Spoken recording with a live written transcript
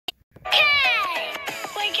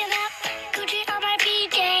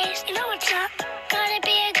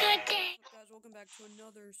back to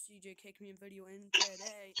another CJ Kick Me video, and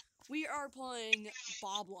today we are playing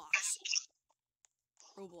Roblox.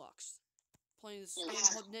 Playing this game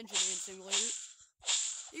called Ninjaman Simulator.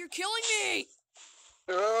 You're killing me!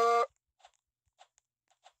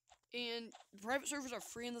 And private servers are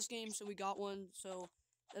free in this game, so we got one, so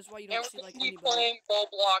that's why you don't see like anybody. Playing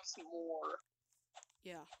Roblox more.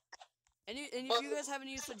 Yeah. And if you guys have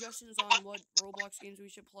any suggestions on what Roblox games we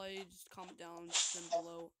should play, just comment down them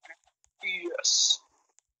below. Yes.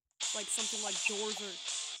 Like something like Doors or...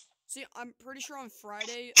 See, I'm pretty sure on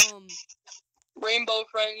Friday, Rainbow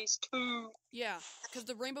Friends 2. Yeah, because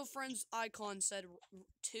the Rainbow Friends icon said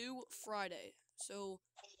 2 Friday, so...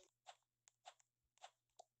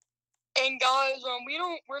 And guys,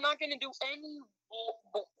 we're not gonna do any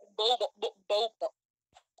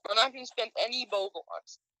we're not gonna spend any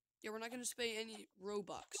Roblox. Yeah, we're not gonna spend any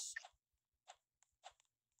Robux.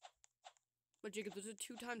 But Jacob, there's a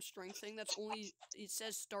 2x strength thing that's only, it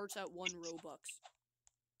says starts at 1 Robux.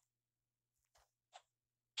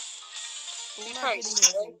 But we're not getting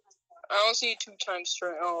anything. I don't see 2x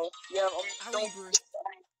strength. Oh, yeah, I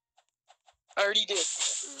already did.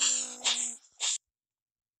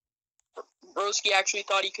 Broski actually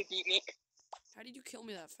thought he could beat me. How did you kill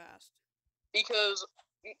me that fast? Because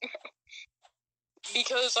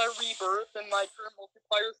I rebirthed and my current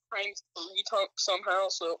multiplier times 3 somehow,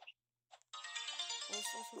 so... Well,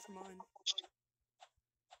 it's also for mine.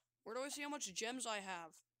 Where do I see how much gems I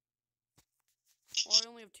have? Well, I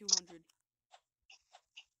only have 200.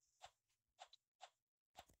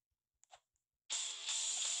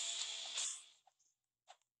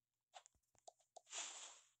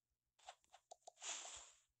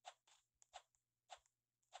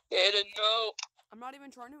 No. I'm not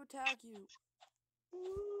even trying to attack you.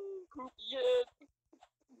 Yeah.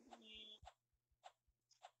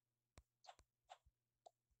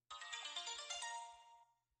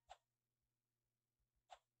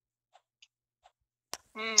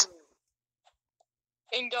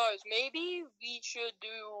 And guys, maybe we should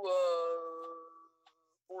do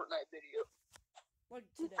Fortnite video. Like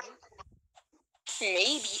today?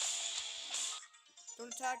 Maybe.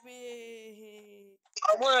 Don't attack me.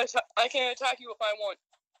 I can attack you if I want.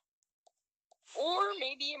 Or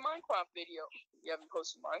maybe a Minecraft video. You haven't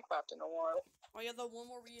posted Minecraft in a while. Oh yeah, the one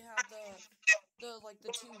where we have the 2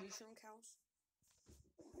 mushroom cows.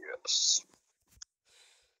 Yes.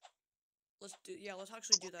 Let's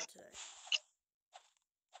actually do that today.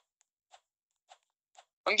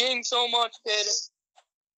 I'm getting so much, kid.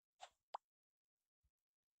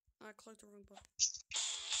 I clicked the wrong button.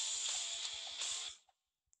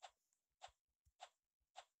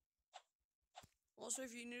 Also,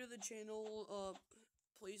 if you're new to the channel,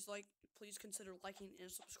 please consider liking and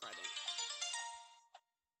subscribing.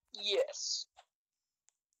 Yes.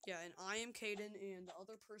 Yeah, and I am Caden, and the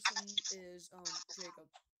other person is Jacob.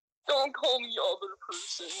 Don't call me other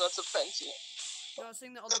person. That's offensive. No, I was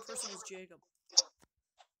saying the other person is Jacob.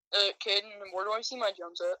 Caden, where do I see my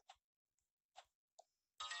gems at?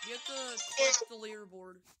 You have to click the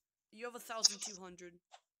leaderboard. You have 1,200.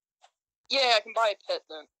 Yeah, I can buy a pet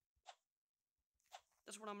then.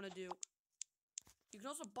 That's what I'm gonna do. You can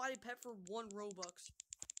also buy a pet for 1 Robux.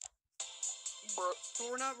 Bro.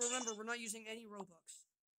 But we're not using any Robux.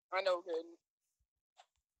 I know, Caden.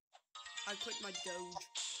 I clicked my Doge.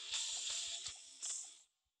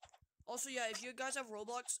 Also, yeah, if you guys have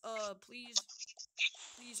Roblox,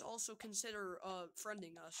 please also consider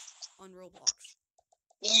friending us on Roblox.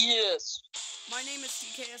 Yes. My name is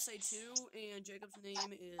TKSA2, and Jacob's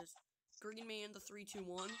name is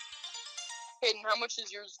GreenMan321. Caden, how much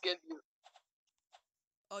does yours give you?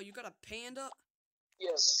 Oh, you got a panda?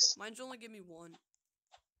 Yes. Mine's only give me 1.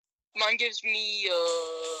 Mine gives me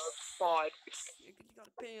 5. You got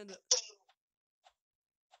a panda.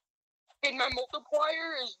 And my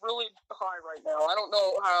multiplier is really high right now. I don't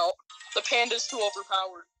know how. The panda's too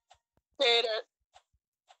overpowered. Hit it.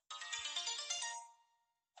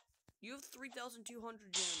 You have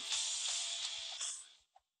 3,200 gems.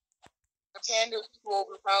 The panda's too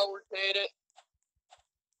overpowered. Hit it.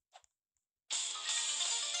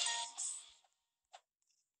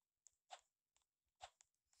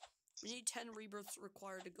 We need 10 rebirths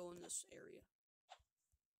required to go in this area.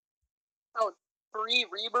 Oh, 3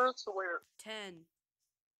 rebirths? Where? 10.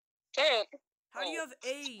 10? How do you have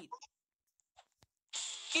 8?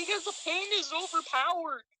 Because the panda is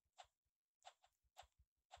overpowered.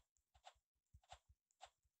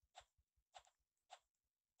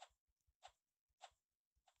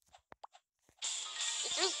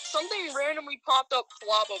 It just, something randomly popped up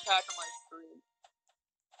Flabo Pack on my screen.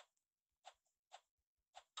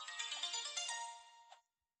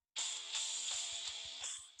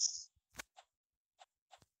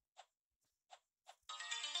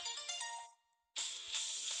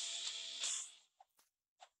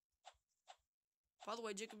 By the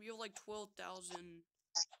way, Jacob, you have like 12,000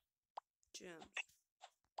 gems.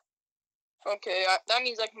 Okay, that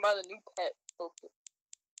means I can buy the new pet. Okay.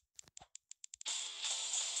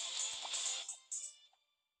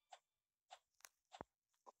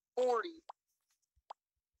 $40.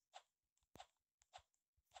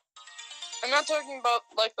 I'm not talking about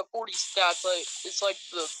like the 40 stats, like it's like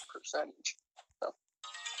the percentage. So,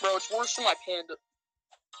 bro, it's worse than my panda.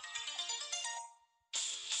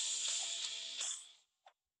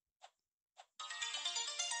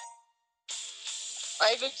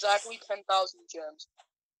 I have exactly 10,000 gems.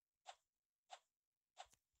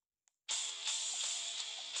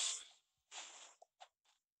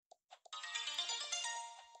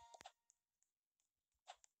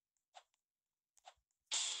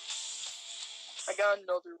 I got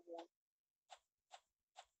another one.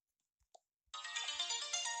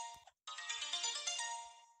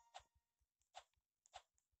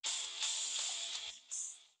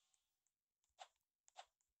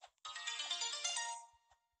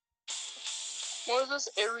 What does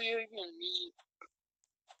this area even mean?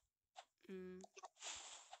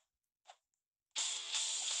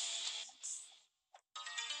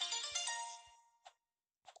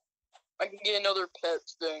 I can get another pet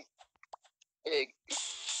thing. Egg.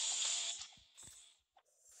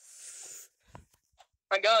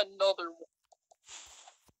 I got another one.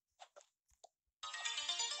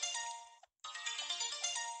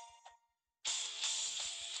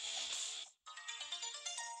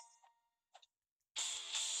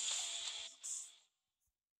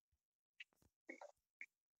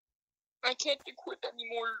 I can't equip any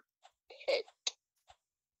more pet.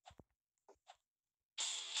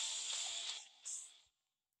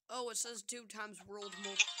 Oh, it says 2 times world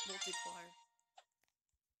multiplier.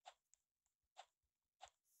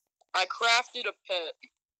 I crafted a pet.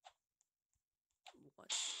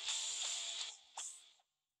 What?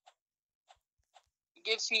 It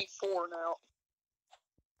gives me 4 now.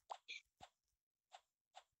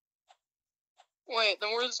 Wait,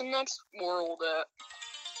 then where's the next world at?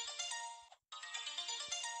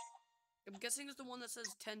 I'm guessing it's the one that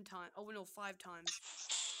says 10 times. Oh, no, 5 times.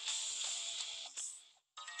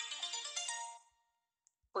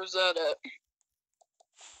 Where's that at?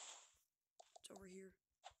 It's over here.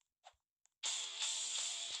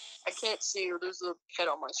 I can't see her. There's a pet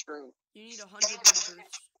on my screen. You need 100 members.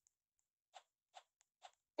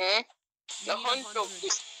 Hmm? You need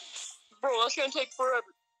 100. Bro, that's gonna take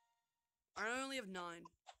forever. I only have 9.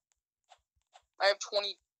 I have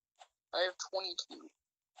 20. I have 22.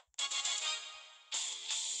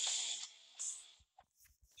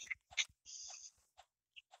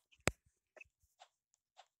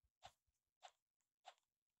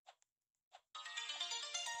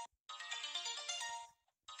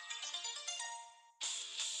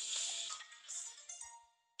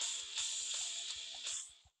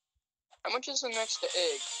 How much is the next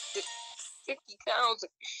egg? 50,000.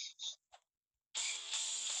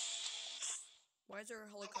 Why is there a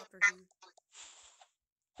helicopter here?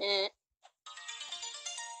 Hmm.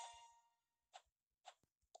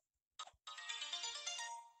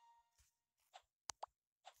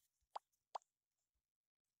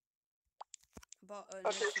 About an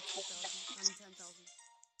Okay. extra 2,000. I mean 10,000.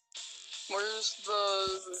 Where's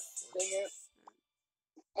the thing at?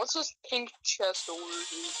 What's this pink chest over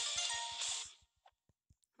here?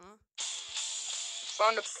 Huh?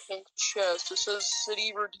 Found a pink chest. It says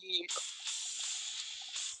City Redeemed.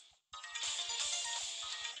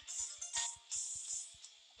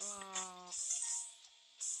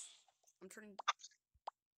 I'm turning.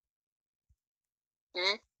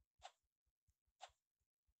 Hmm?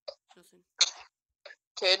 Nothing.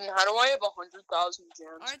 Caden, how do I have 100,000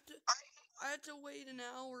 gems? I had to wait an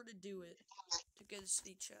hour to do it. To get a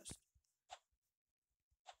city chest.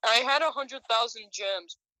 I had 100,000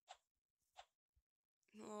 gems.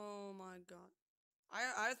 Oh my god.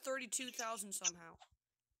 I had 32,000 somehow.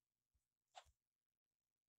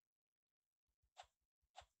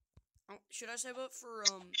 Should I save up for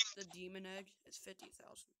the demon egg? It's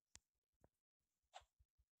 50,000.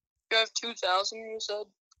 You have 2,000, you said?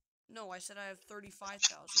 No, I said I have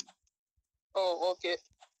 35,000. Oh, okay.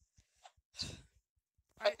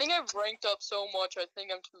 I think I've ranked up so much, I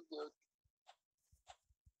think I'm too good.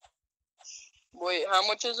 Wait, how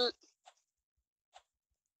much is it?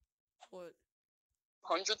 What?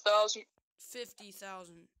 100,000?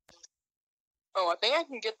 50,000. Oh, I think I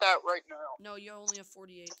can get that right now. No, you only have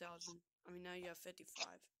 48,000. I mean, now you have 55.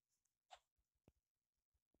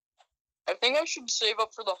 I think I should save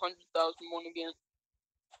up for the 100,000 one again.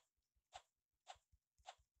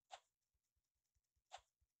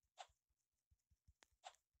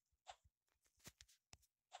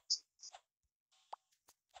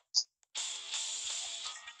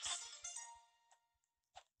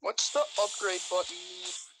 upgrade button.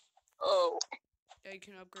 Oh. Yeah, you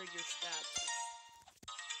can upgrade your stats.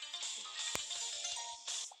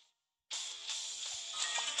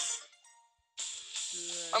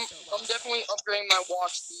 I'm definitely upgrading my walk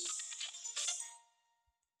speed.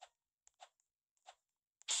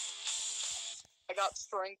 I got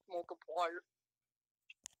strength multiplier.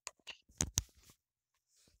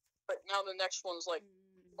 But now the next one's like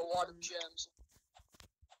a lot of gems.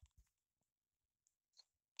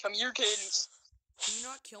 Come here, Cadence. Can you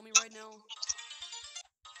not kill me right now?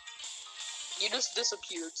 You just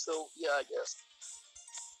disappeared, so yeah, I guess.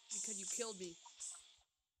 Because you killed me.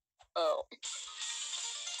 Oh.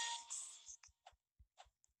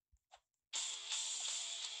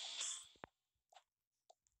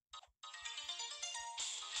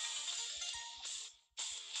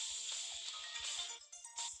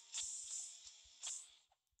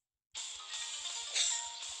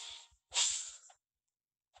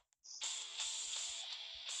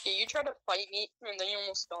 Yeah, you tried to fight me, and then you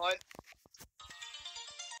almost died.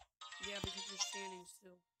 Yeah, because you're standing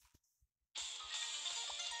still.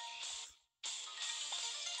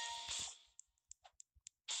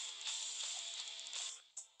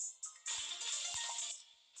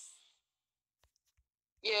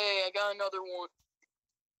 Yay, I got another one.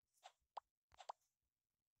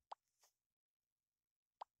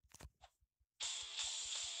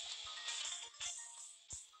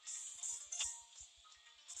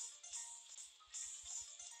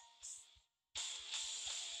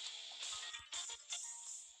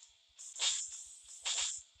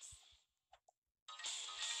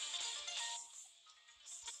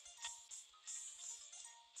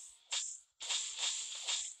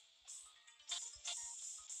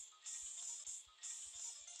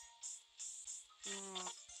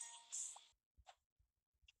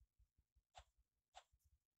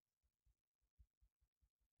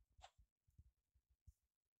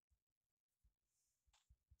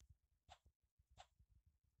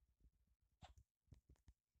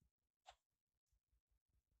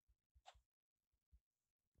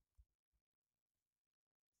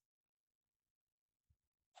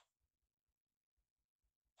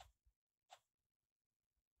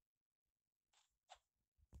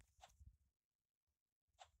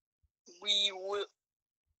 We will.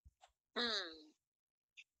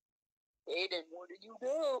 Aiden, where did you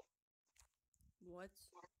go? What?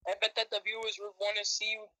 I bet that the viewers would want to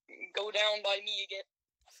see you go down by me again.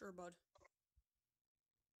 Sure, bud.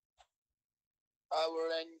 I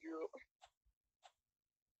will end you.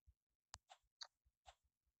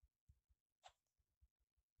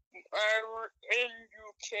 I will end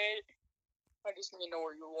you, kid. I just need to know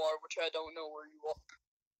where you are, which I don't know where you are.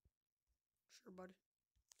 Sure, bud.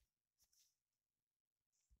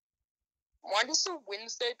 Why does the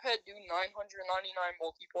Wednesday pet do 999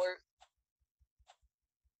 multiplayer?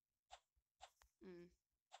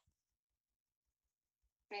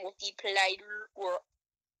 Multiplayer or...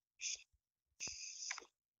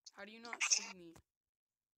 How do you not see me?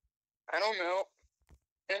 I don't know.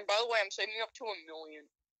 And by the way, I'm saving up to 1 million,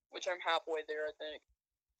 which I'm halfway there, I think.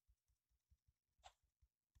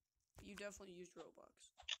 You definitely used Roblox.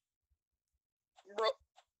 Bro,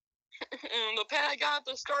 the pet I got at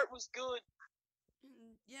the start was good.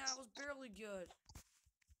 Yeah, it was barely good.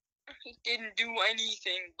 He didn't do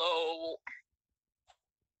anything, though.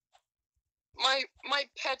 My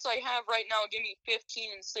pets I have right now give me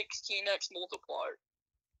 15 and 16x multiplier.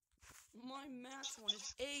 My max one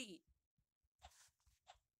is 8.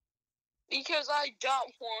 Because I got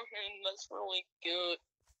one and that's really good.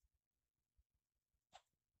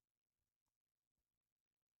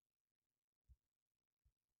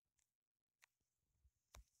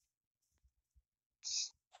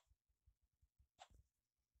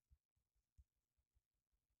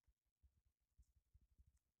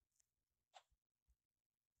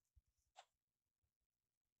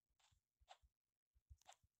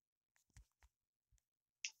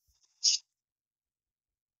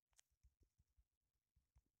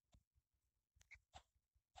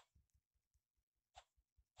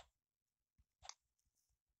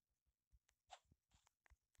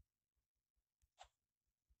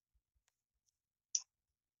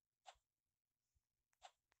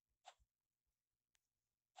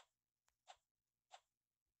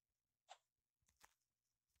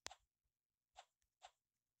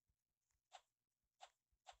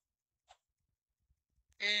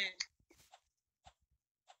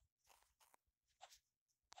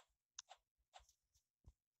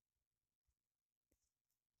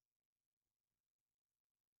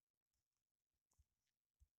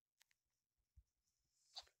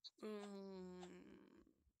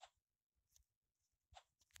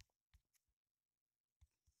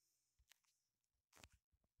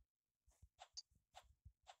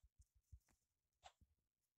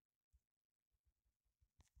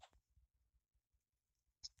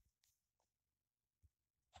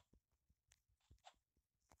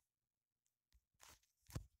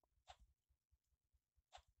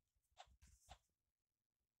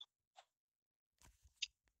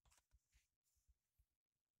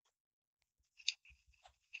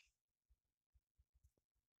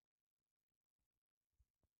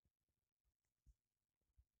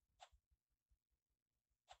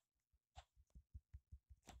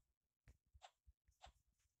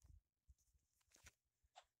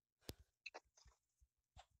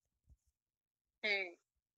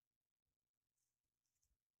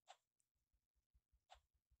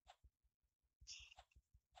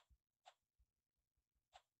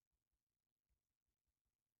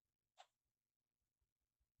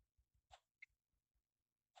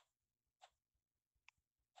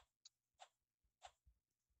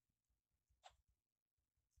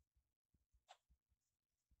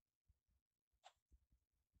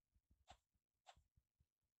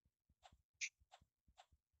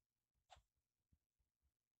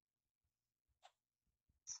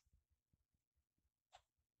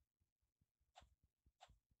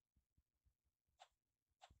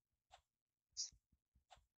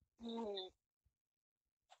 Hmm.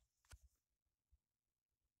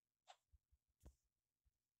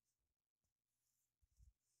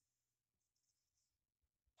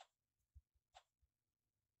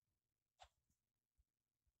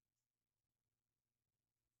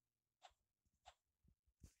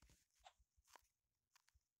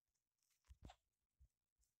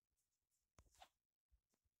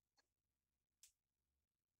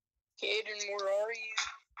 Kaden, where are you?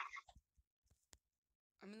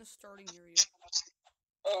 I'm in the starting area.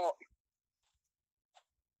 Oh.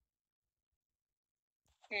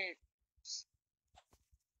 Hmm.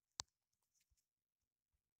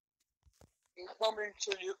 I'm coming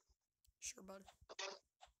to you. Sure, bud.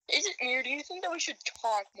 Is it weird? Do you think that we should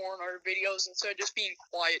talk more in our videos instead of just being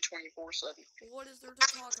quiet 24/7? What is there to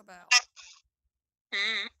talk about?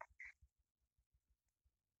 Hmm.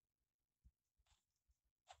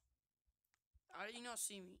 How did you not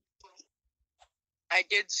see me? I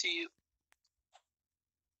did see you.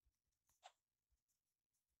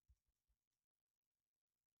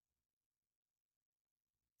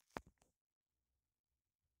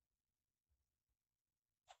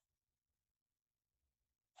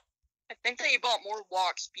 I think that you bought more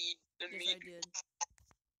walk speed than Yes, me. I did.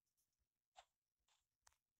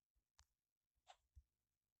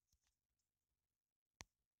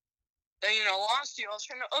 Then I lost you. I was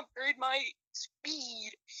trying to upgrade my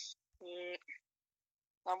speed.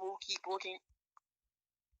 I will keep looking.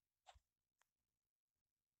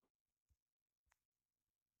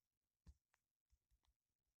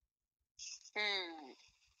 Hmm.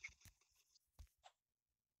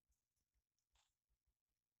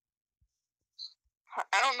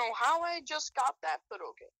 I don't know how I just got that, but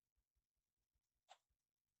okay.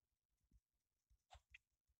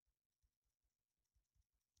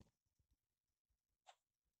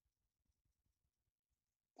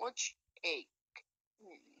 Which egg?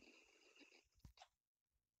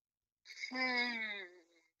 Hmm.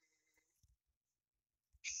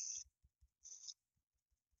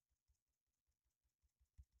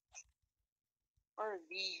 What are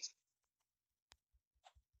these?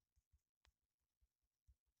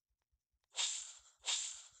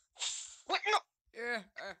 What? No. Yeah.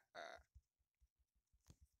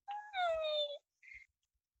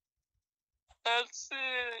 That's it,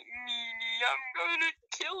 Mimi. I'm gonna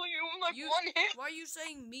kill you in like one hit. Why are you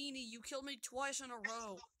saying meanie? You killed me twice in a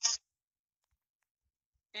row.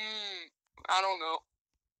 I don't know.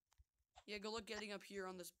 Yeah, good luck getting up here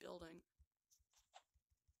on this building.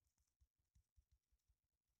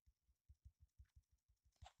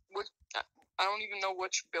 Which I don't even know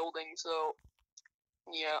which building, so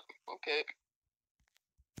yeah, okay.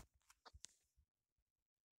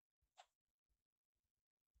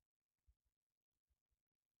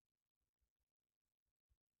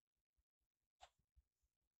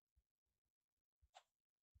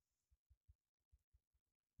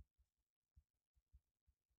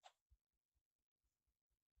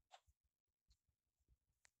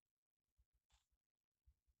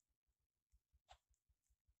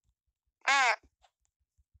 Ah!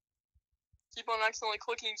 Keep on accidentally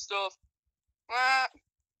clicking stuff. Ah!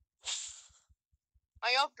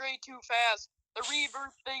 I upgrade too fast. The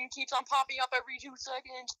rebirth thing keeps on popping up every 2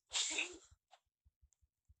 seconds.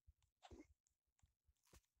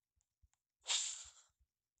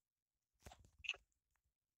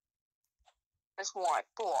 That's why I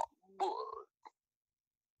thought.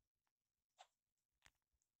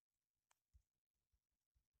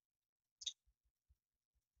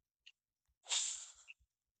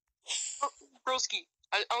 Broski,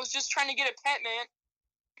 I was just trying to get a pet, man.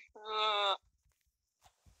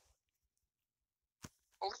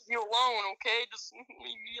 I'll leave you alone, okay? Just leave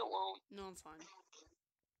me alone. No, I'm fine.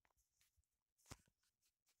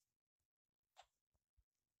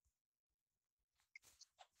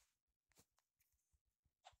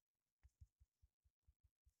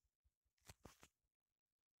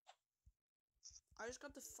 I just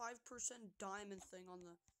got the 5% diamond thing on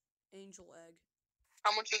the angel egg.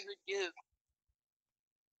 How much does it give?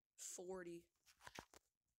 40.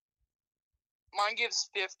 Mine gives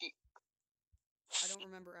 50. I don't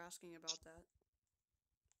remember asking about that.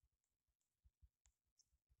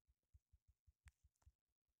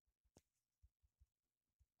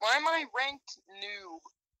 Why am I ranked noob?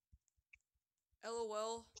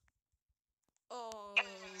 LOL. Oh.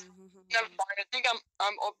 Never mind. I think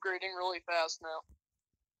I'm upgrading really fast now.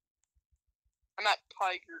 I'm at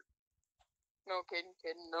Tiger. No kidding,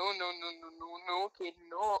 kidding. No kidding,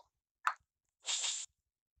 no.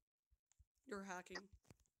 You're hacking.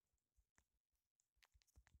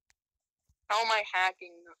 How am I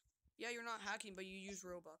hacking? Yeah, you're not hacking, but you use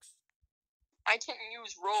Robux. I can't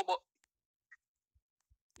use Roblox.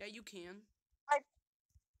 Yeah, you can.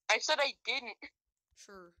 I said I didn't.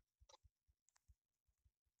 Sure.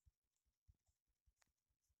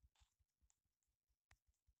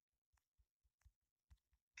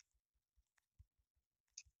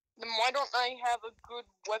 Then why don't I have a good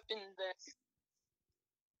weapon then?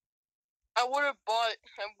 I would have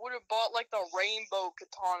bought like the rainbow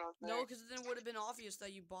katana thing. No, because then it would have been obvious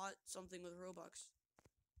that you bought something with Robux.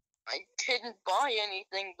 I didn't buy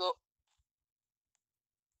anything though.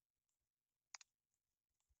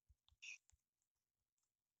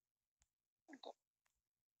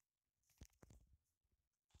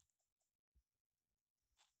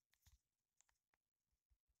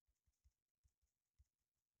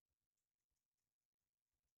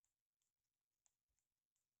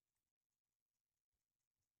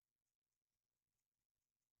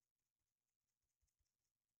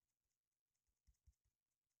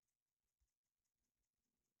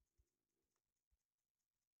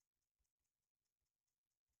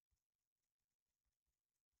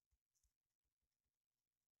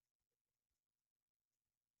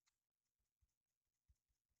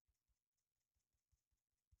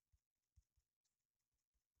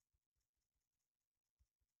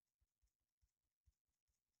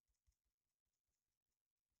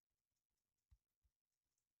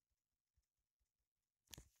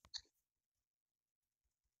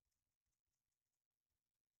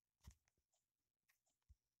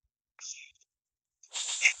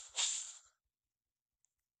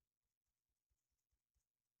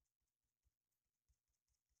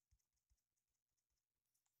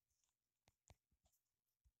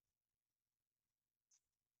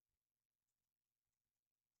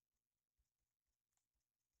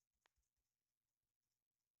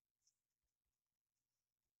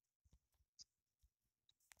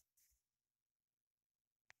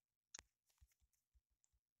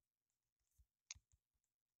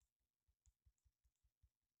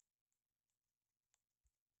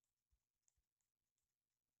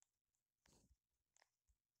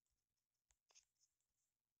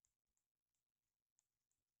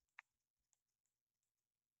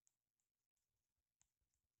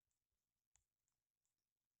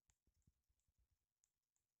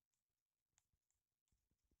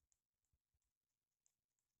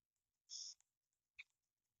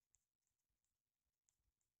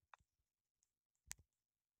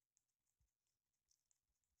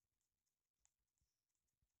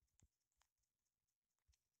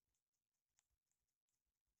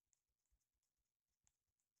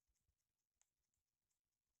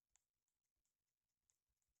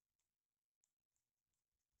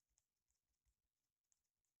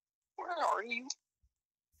 Where are you?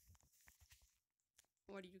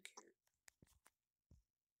 Why do you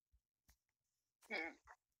care? Hmm.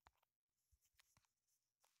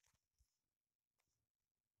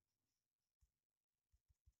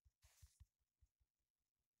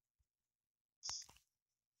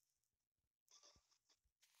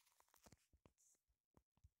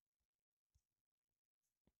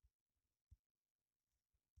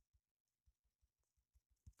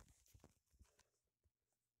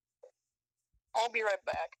 I'll be right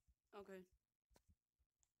back. Okay.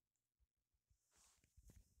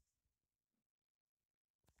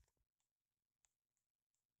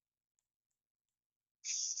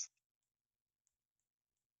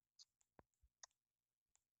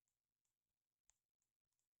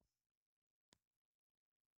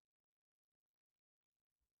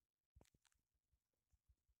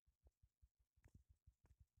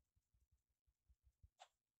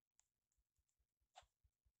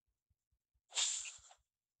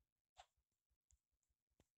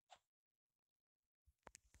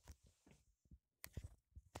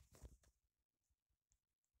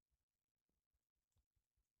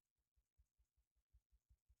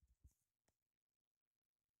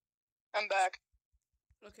 I'm back.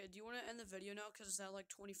 Okay, do you want to end the video now? Because it's at like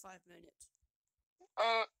 25 minutes.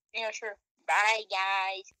 Yeah, sure. Bye,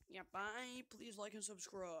 guys. Yeah, bye. Please like and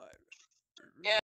subscribe. Yeah.